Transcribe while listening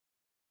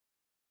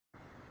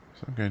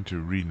So I'm going to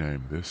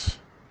rename this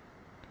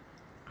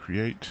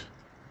create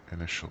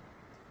initial.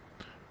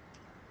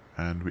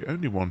 And we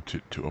only want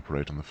it to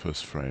operate on the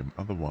first frame,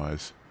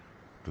 otherwise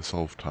the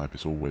solve type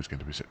is always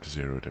going to be set to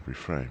 0 at every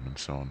frame, and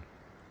so on.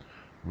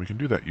 We can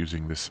do that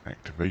using this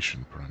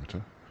activation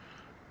parameter.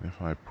 If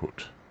I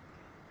put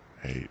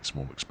a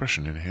small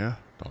expression in here,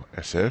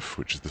 $sf,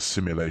 which is the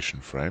simulation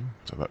frame,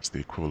 so that's the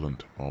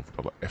equivalent of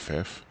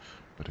 $ff,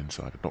 but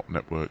inside a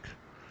network,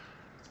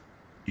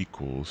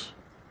 equals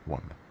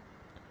 1.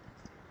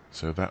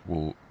 So that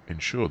will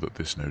ensure that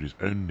this node is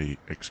only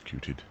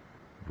executed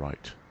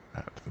right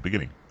at the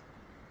beginning.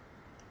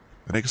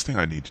 The next thing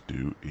I need to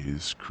do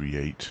is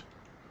create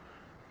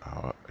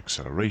our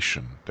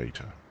acceleration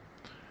data.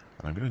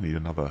 And I'm going to need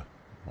another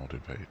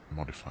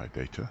modified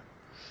data.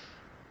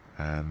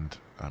 And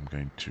I'm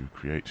going to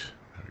create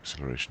our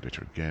acceleration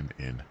data again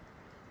in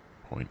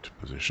point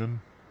position.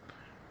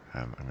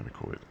 And I'm going to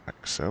call it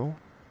accel.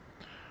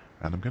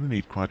 And I'm going to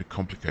need quite a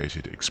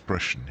complicated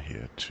expression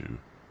here to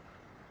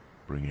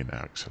bring in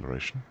our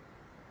acceleration.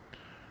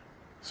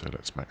 So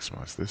let's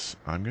maximize this.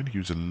 I'm going to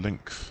use a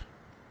length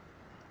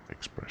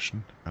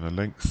expression, and a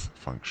length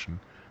function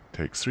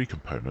takes 3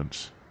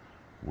 components,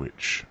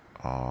 which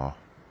are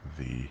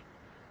the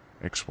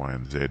x, y,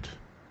 and z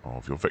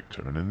of your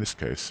vector. And in this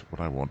case, what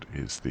I want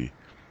is the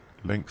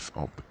length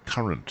of the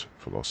current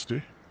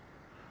velocity.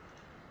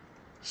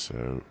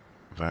 So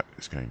that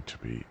is going to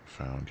be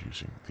found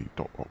using the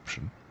dot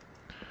option.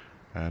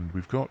 And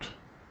we've got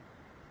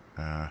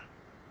our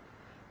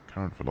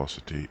current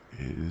velocity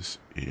is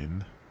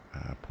in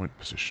our point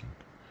position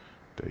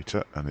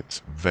data, and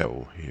it's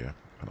vel here,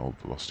 and old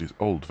velocity is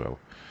oldvel.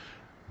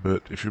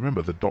 But if you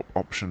remember, the dot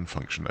option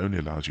function only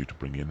allows you to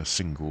bring in a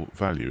single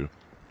value,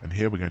 and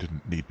here we're going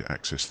to need to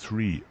access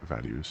 3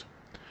 values.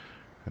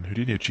 And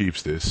Houdini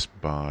achieves this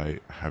by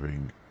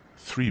having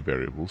 3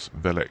 variables,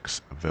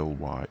 velx,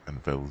 vely,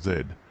 and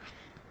velz,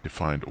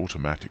 defined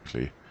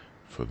automatically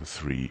for the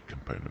 3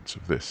 components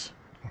of this.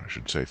 Or I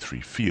should say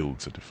 3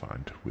 fields are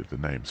defined with the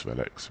names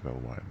velx,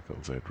 vely, and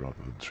velz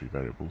rather than 3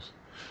 variables.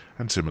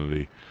 And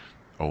similarly,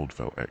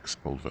 oldvelx,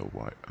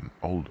 oldvely, and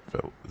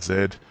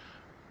oldvelz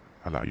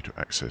allow you to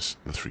access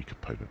the 3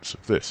 components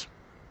of this.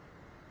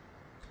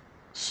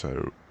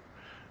 So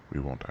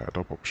we want our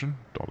dot option,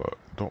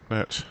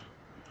 $.net,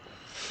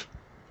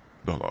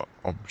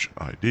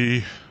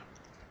 $OBJID,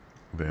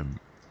 then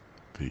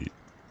the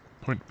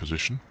point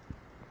position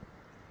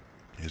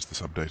is the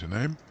subdata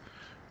name,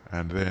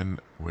 and then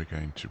we're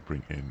going to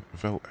bring in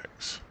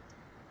velx,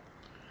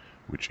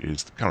 which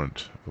is the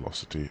current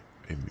velocity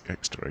in the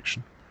x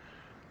direction.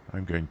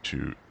 I'm going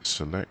to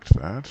select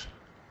that.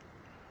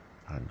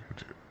 I'm going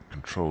to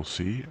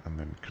Control-C and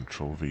then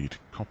Control-V to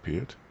copy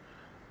it.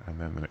 And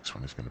then the next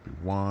one is going to be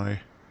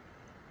Y.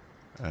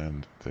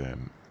 And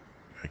then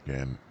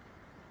again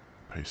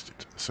paste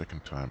it the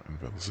second time and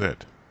velz.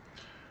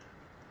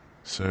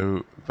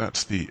 So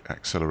that's the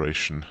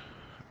acceleration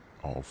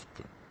of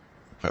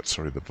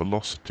the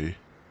velocity,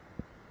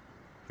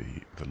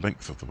 the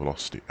length of the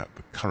velocity at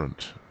the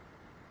current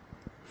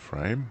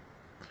frame.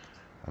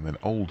 And then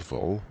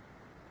oldvel,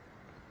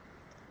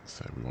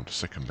 so we want a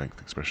second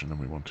length expression, and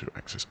we want to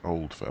access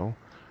oldvel,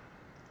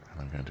 and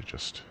I'm going to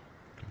just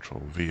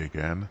Control-V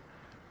again,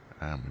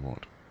 and we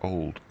want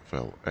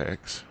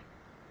oldvelx,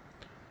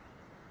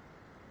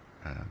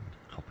 and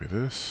copy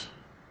this,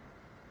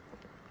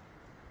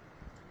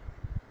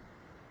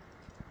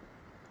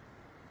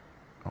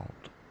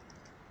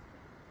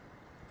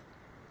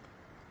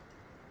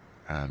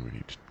 and we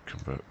need to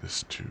convert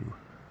this to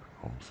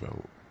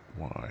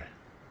oldvely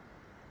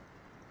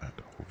and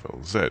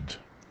oldvelz.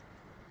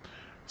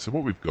 So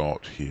what we've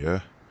got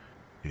here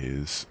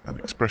is an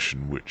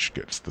expression which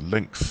gets the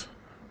length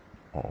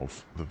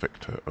of the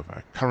vector of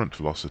our current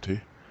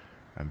velocity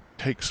and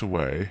takes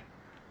away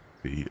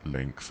the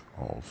length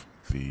of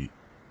the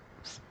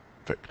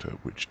vector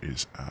which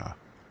is our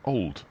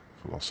old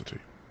velocity.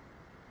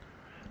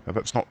 Now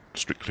that's not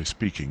strictly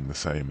speaking the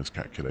same as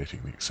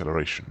calculating the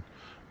acceleration,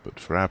 but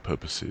for our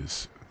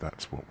purposes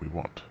that's what we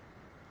want.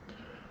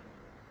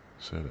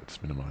 So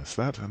let's minimize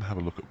that and have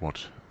a look at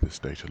what this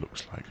data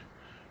looks like.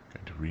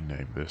 I'm going to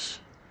rename this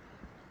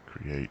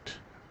create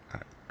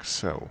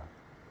accel,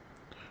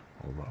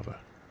 or rather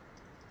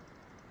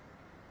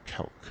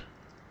calc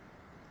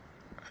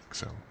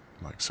accel,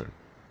 like so.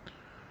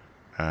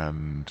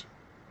 And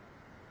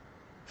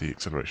the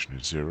acceleration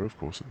is 0, of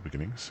course, at the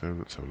beginning, so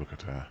let's have a look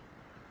at our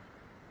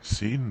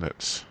scene.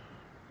 Let's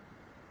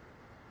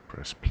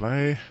press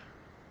play,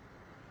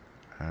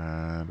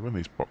 and when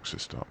these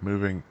boxes start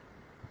moving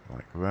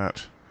like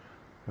that,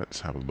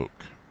 let's have a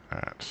look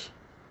at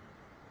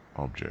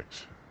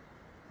object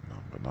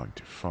number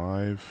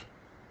 95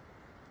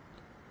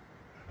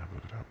 and have a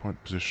look at our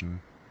point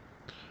position,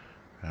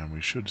 and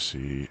we should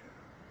see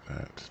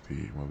that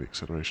the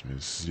acceleration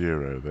is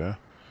 0 there,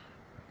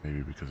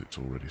 maybe because it's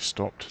already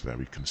stopped. There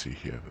we can see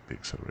here that the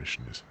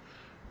acceleration is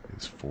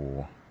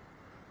 4,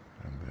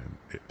 and then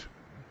it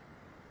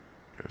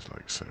goes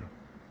like so.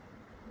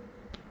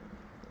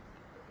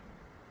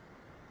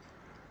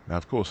 Now,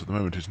 of course, at the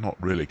moment it's not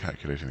really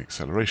calculating the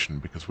acceleration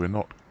because we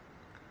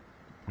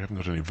haven't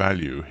got any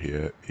value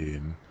here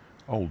in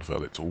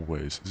oldvel. It's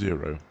always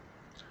 0.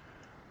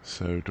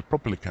 So to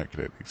properly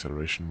calculate the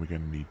acceleration, we're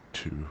going to need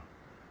to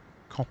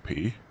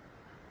copy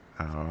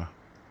our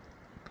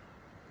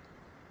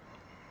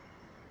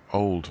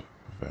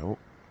oldvel.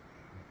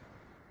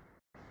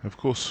 Of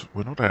course,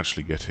 we're not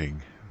actually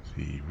getting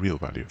the real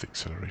value of the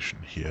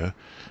acceleration here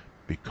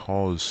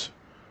because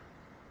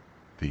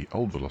the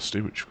old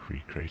velocity, which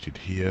we created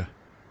here,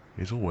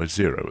 is always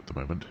 0 at the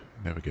moment.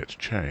 It never gets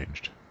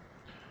changed.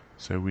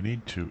 So we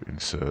need to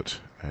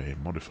insert a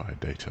modified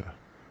data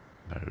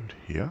node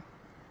here,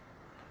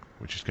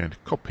 which is going to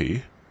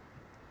copy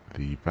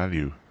the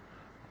value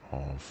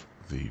of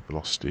the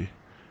velocity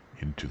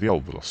into the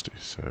old velocity.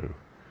 So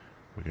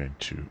we're going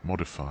to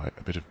modify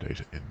a bit of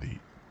data in the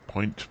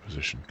point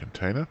position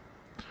container.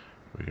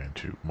 We're going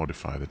to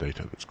modify the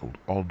data that's called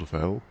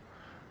oldvel,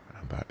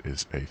 and that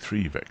is a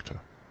 3 vector.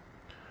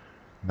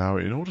 Now,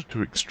 in order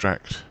to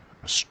extract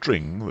a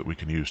string that we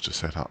can use to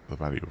set up the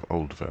value of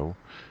oldvel,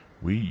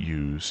 we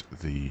use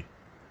the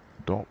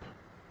dop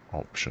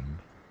option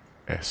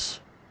s.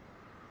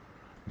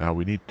 Now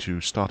we need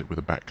to start it with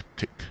a back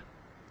tick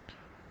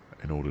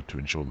in order to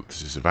ensure that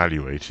this is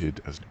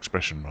evaluated as an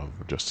expression rather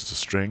than just as a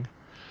string.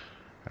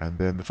 And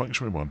then the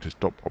function we want is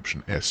dop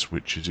option s,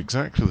 which is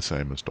exactly the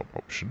same as dop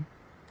option,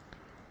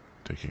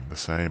 taking the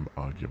same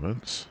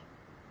arguments.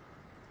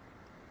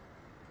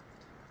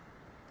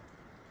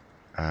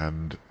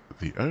 And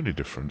the only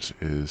difference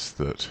is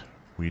that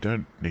we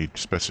don't need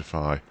to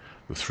specify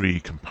the 3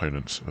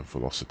 components of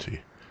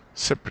velocity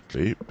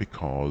separately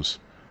because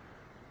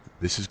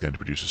this is going to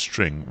produce a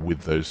string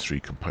with those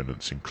 3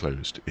 components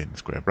enclosed in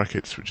square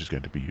brackets, which is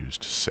going to be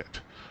used to set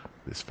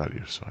this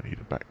value. So I need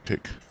a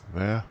backtick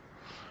there.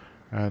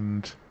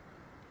 And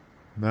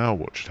now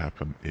what should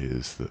happen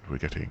is that we're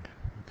getting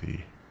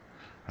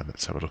and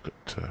let's have a look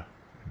at,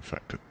 in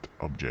fact, at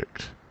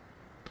object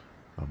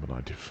number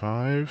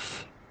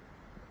 95.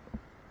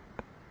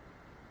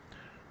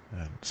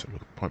 And let's have a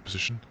look at point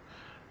position,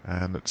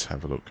 and let's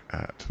have a look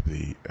at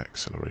the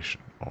acceleration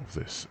of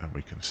this, and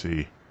we can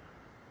see,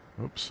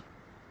 oops,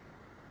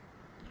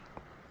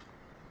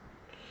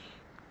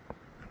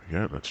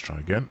 there we go, let's try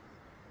again.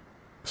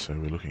 So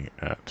we're looking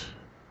at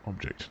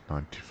object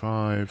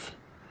 95,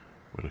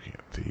 we're looking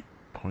at the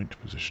point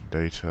position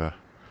data,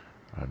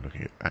 I'm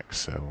looking at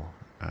accel,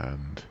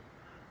 and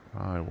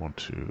I want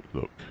to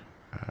look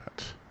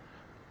at,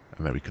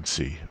 and there we can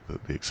see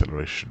that the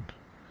acceleration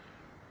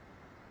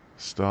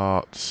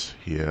starts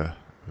here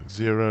at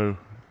 0,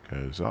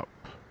 goes up,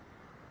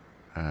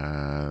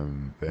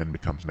 and then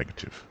becomes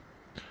negative.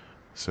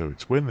 So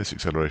it's when this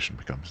acceleration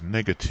becomes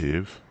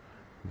negative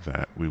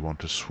that we want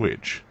to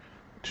switch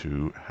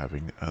to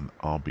having an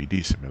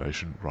RBD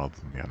simulation rather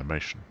than the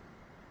animation.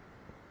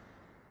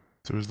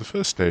 So as the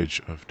first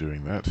stage of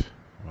doing that,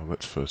 well,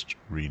 let's first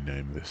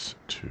rename this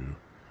to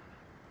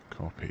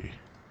copy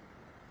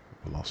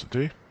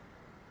velocity.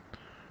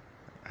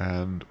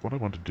 And what I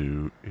want to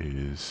do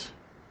is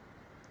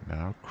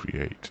now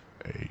create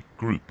a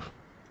group.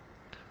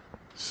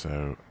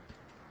 So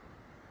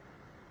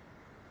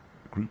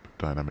group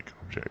dynamic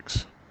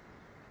objects,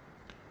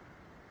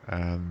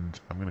 and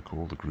I'm going to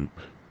call the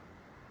group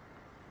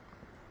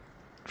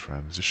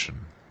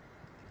transition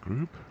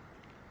group.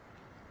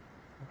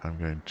 I'm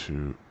going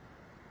to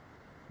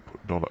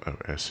put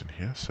 $OS in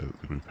here so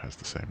that the group has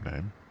the same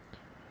name,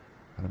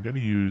 and I'm going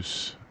to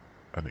use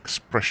an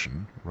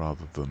expression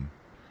rather than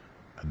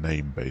a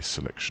name-based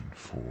selection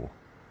for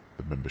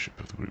the membership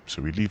of the group.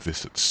 So we leave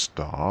this at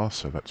star,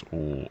 so that's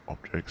all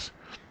objects,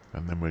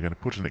 and then we're going to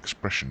put an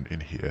expression in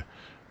here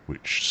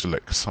which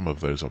selects some of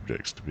those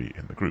objects to be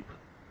in the group.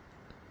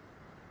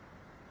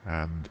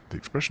 And the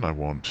expression I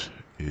want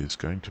is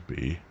going to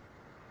be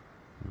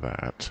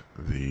that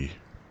the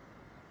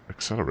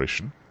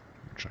acceleration,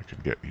 which I can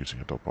get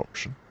using a dop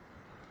option,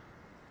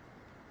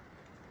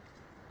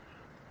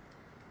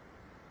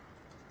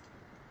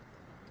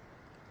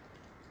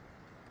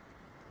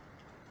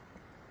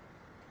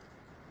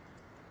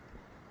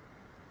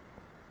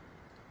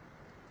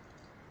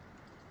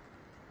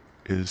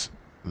 is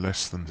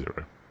less than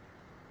 0.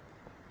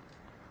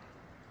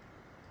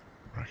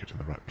 Bracket in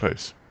the right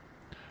place.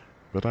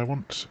 But I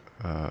want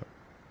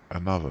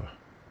another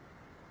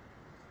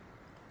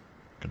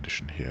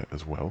condition here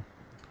as well.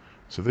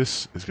 So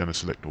this is going to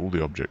select all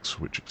the objects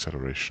for which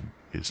acceleration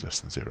is less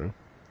than 0.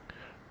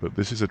 But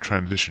this is a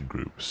transition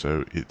group,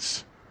 so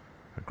it's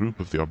a group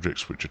of the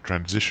objects which are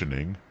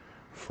transitioning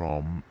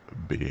from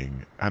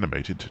being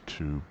animated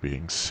to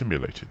being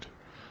simulated.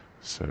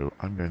 So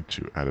I'm going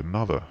to add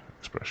another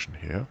expression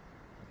here,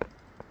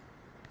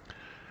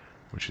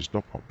 which is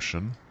dop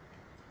option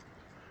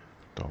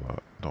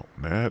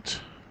 $.net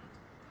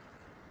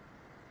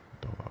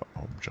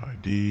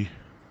 $OBJID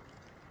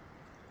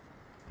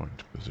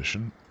point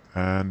position,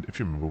 and if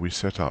you remember, we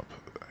set up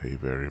a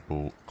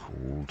variable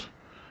called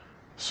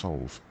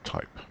solve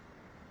type.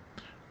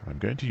 I'm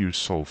going to use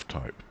solve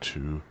type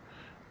to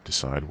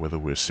decide whether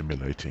we're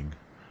simulating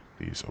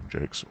these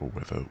objects or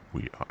whether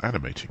we are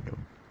animating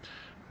them.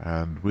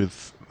 And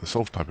with the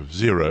solve type of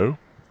 0,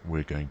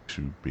 we're going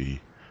to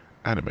be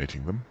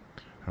animating them,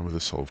 and with a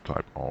solve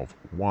type of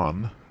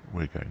 1,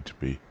 we're going to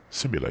be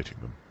simulating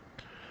them.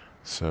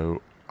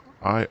 So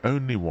I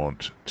only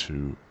want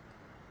to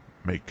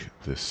make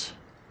these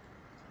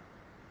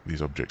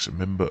objects a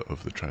member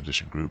of the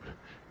transition group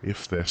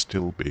if they're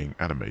still being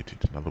animated.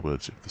 In other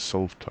words, if the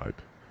solve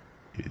type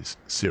is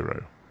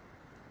 0.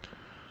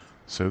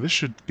 So this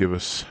should give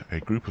us a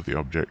group of the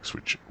objects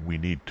which we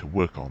need to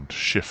work on to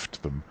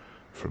shift them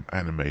from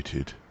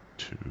animated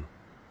to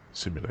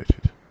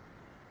simulated.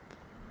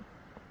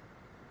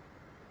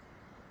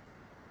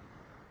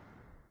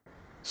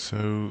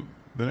 So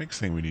the next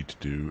thing we need to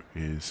do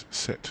is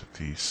set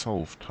the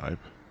solve type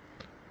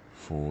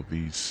for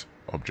these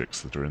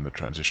objects that are in the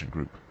transition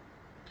group.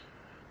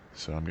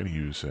 So I'm going to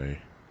use a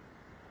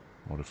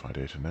modify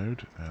data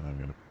node, and I'm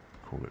going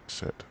to call it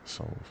set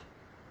solve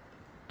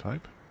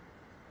type,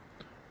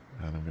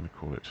 and I'm going to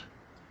call it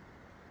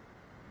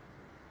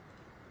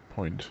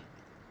point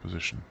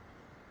position,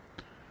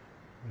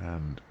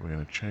 and we're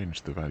going to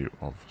change the value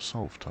of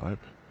solve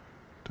type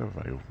to a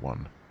value of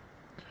 1.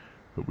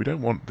 But we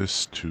don't want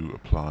this to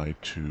apply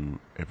to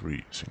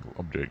every single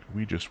object,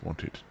 we just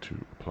want it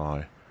to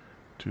apply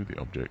to the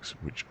objects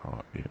which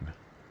are in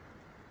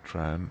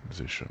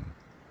transition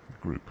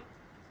group.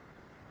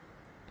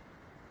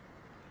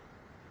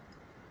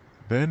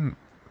 Then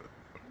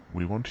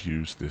we want to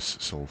use this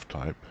solve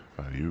type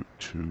value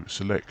to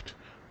select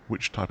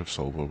which type of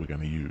solver we're going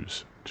to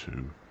use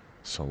to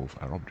solve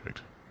our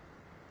object.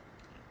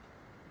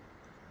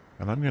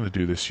 And I'm going to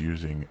do this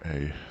using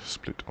a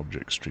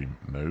splitobjectstream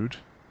node.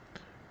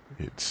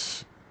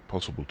 It's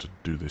possible to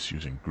do this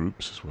using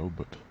groups as well,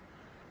 but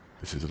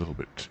this is a little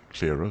bit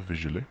clearer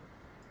visually.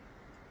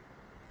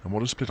 And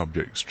what a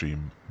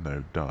splitobjectstream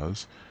node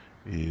does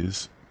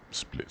is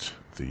split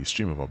the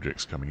stream of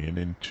objects coming in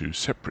into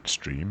separate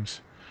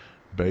streams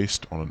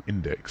based on an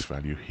index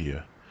value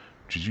here,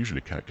 which is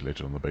usually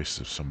calculated on the basis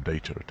of some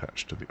data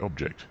attached to the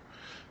object.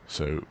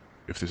 So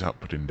if this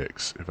output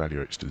index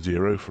evaluates to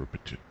 0 for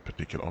a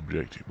particular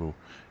object, it will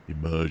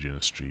emerge in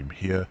a stream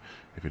here.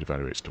 If it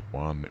evaluates to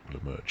 1, it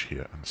will emerge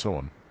here, and so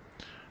on.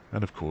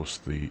 And of course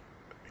the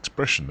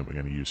expression that we're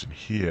going to use in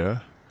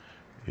here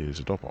is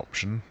a dop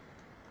option,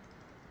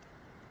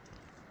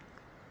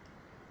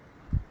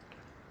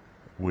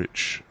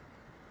 which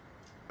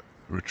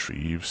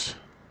retrieves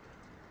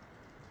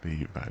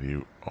the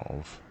value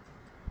of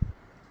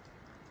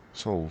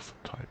solve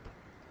type.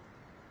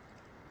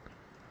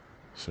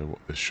 So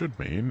what this should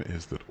mean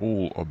is that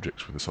all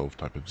objects with a solve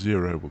type of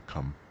 0 will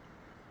come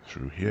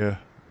through here,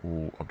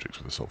 all objects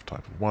with a solve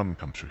type of 1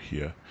 come through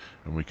here,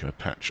 and we can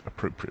attach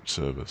appropriate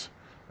servers,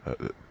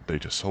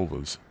 data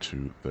solvers,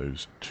 to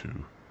those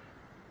two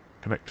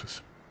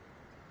connectors.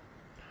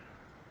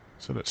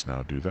 So let's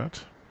now do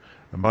that.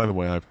 And by the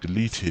way, I've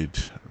deleted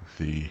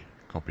the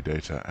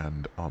copydata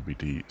and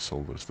RBD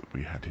solvers that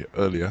we had here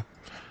earlier,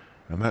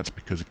 and that's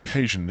because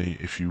occasionally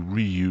if you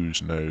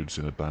reuse nodes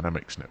in a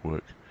dynamics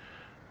network,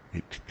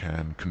 it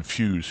can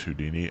confuse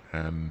Houdini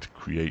and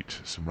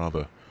create some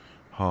rather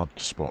hard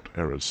to spot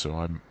errors. So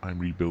I'm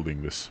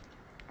rebuilding this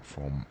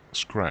from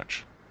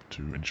scratch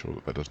to ensure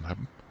that that doesn't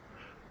happen.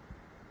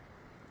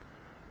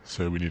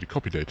 So we need a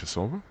copydata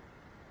solver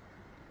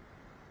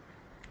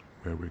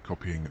where we're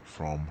copying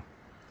from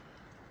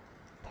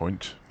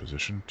point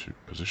position to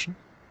position,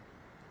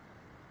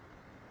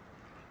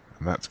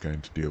 and that's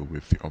going to deal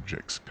with the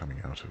objects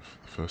coming out of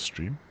the first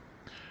stream.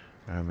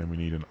 And then we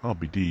need an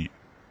RBD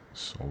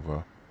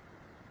solver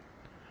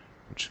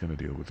which is going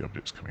to deal with the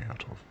objects coming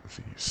out of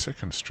the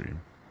second stream.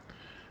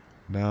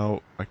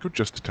 Now I could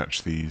just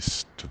attach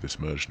these to this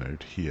merge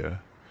node here,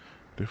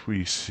 but if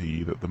we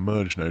see that the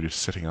merge node is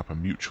setting up a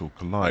mutual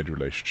collide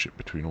relationship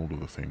between all of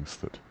the things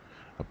that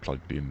are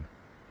plugged in.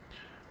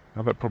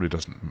 Now that probably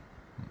isn't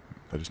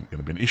going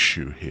to be an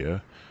issue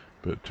here,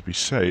 but to be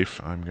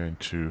safe I'm going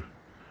to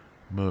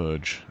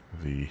merge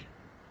the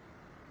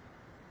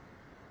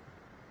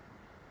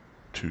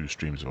two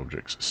streams of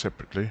objects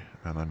separately,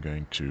 and I'm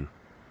going to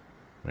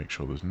make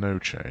sure there's no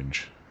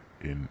change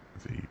in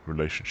the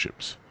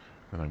relationships.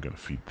 Then I'm going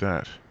to feed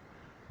that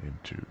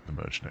into the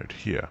merge node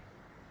here.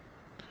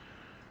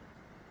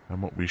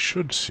 And what we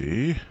should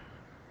see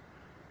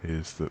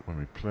is that when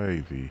we play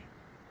the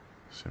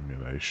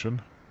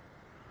simulation,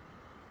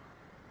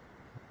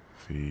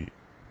 the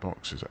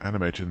boxes are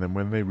animated, and then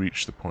when they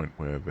reach the point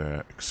where their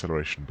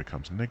acceleration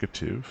becomes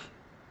negative,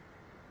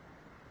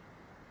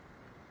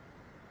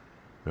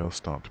 they'll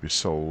start to be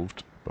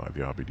solved by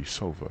the RBD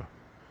solver.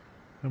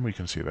 And we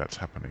can see that's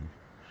happening,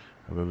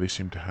 although they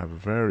seem to have a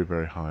very,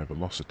 very high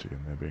velocity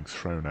and they're being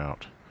thrown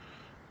out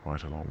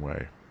quite a long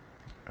way.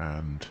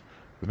 And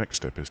the next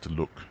step is to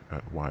look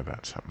at why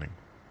that's happening.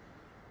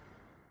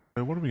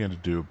 So what are we going to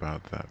do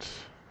about that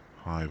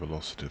high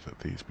velocity that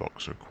these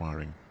blocks are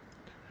acquiring?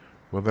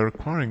 Well, they're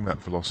acquiring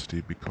that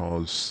velocity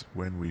because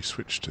when we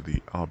switch to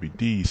the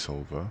RBD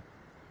solver,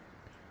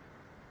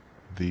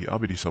 the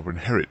RBD solver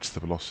inherits the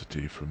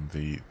velocity from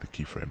the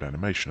keyframed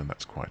animation, and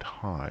that's quite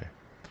high.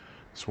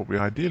 So what we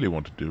ideally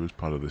want to do as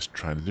part of this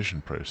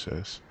transition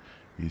process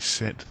is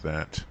set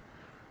that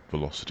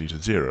velocity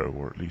to 0,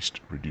 or at least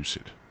reduce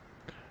it.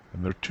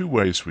 And there are two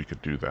ways we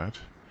could do that.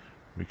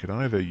 We could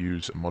either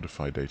use a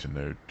modify data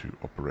node to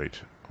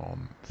operate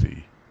on the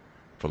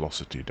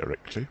velocity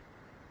directly,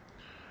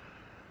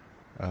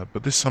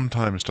 but this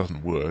sometimes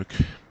doesn't work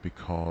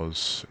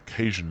because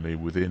occasionally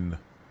within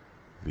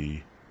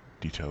the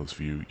details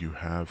view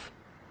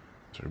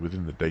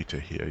within the data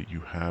here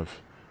you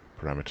have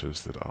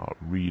parameters that are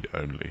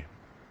read-only,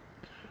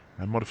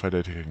 and modify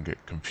data can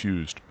get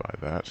confused by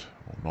that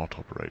or not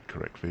operate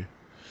correctly.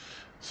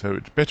 So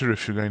it's better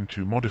if you're going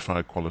to modify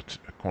a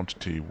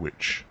quantity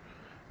which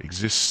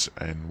exists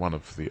in one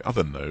of the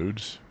other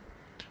nodes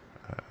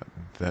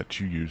that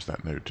you use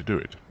that node to do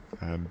it.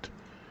 And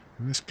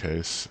in this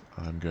case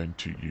I'm going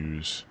to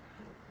use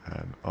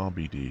an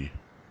RBD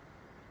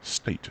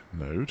state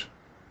node,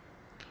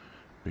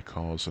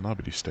 because an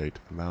RBD state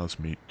allows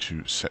me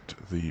to set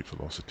the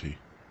velocity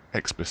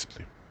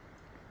explicitly.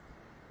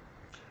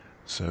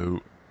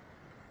 So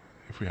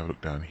if we have a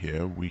look down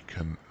here, we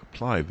can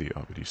apply the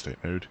RBD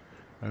state node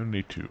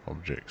only to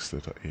objects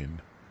that are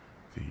in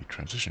the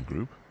transition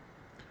group.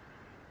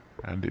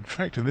 And in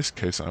fact, in this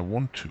case, I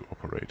want to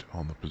operate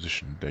on the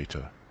position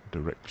data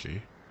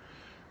directly,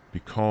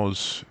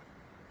 because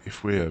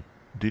if we're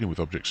dealing with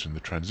objects in the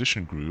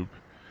transition group,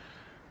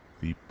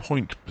 the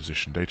point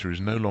position data is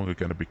no longer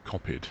going to be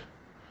copied,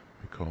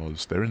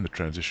 because they're in the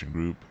transition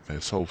group,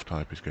 their solve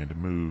type is going to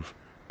move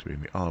to be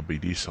in the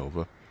RBD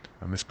solver,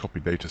 and this copy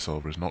data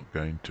solver is not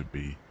going to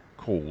be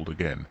called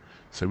again.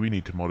 So we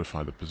need to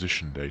modify the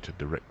position data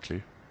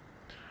directly,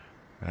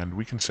 and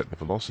we can set the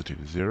velocity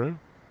to 0,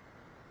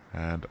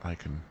 and I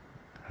can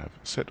have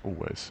set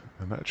always,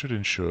 and that should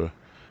ensure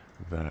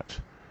that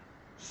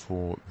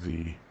for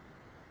the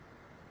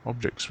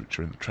objects which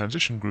are in the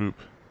transition group,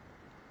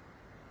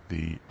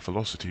 the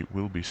velocity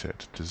will be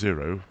set to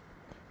 0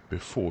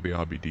 before the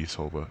RBD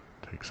solver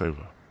takes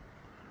over.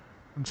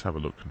 Let's have a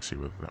look and see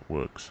whether that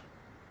works.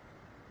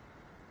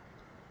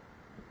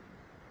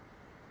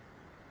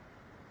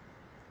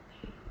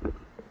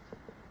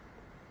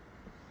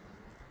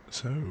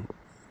 So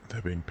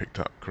they're being picked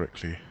up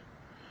correctly,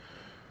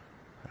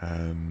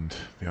 and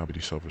the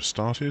RBD solver has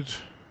started,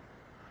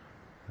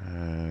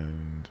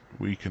 and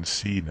we can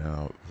see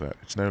now that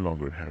it's no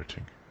longer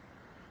inheriting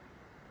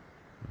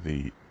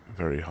the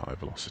very high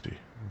velocity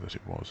that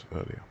it was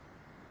earlier.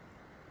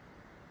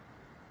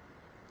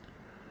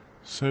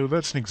 So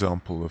that's an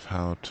example of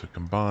how to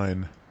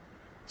combine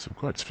some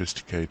quite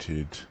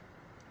sophisticated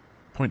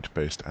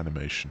point-based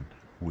animation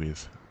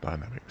with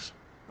dynamics.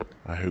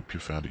 I hope you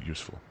found it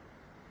useful.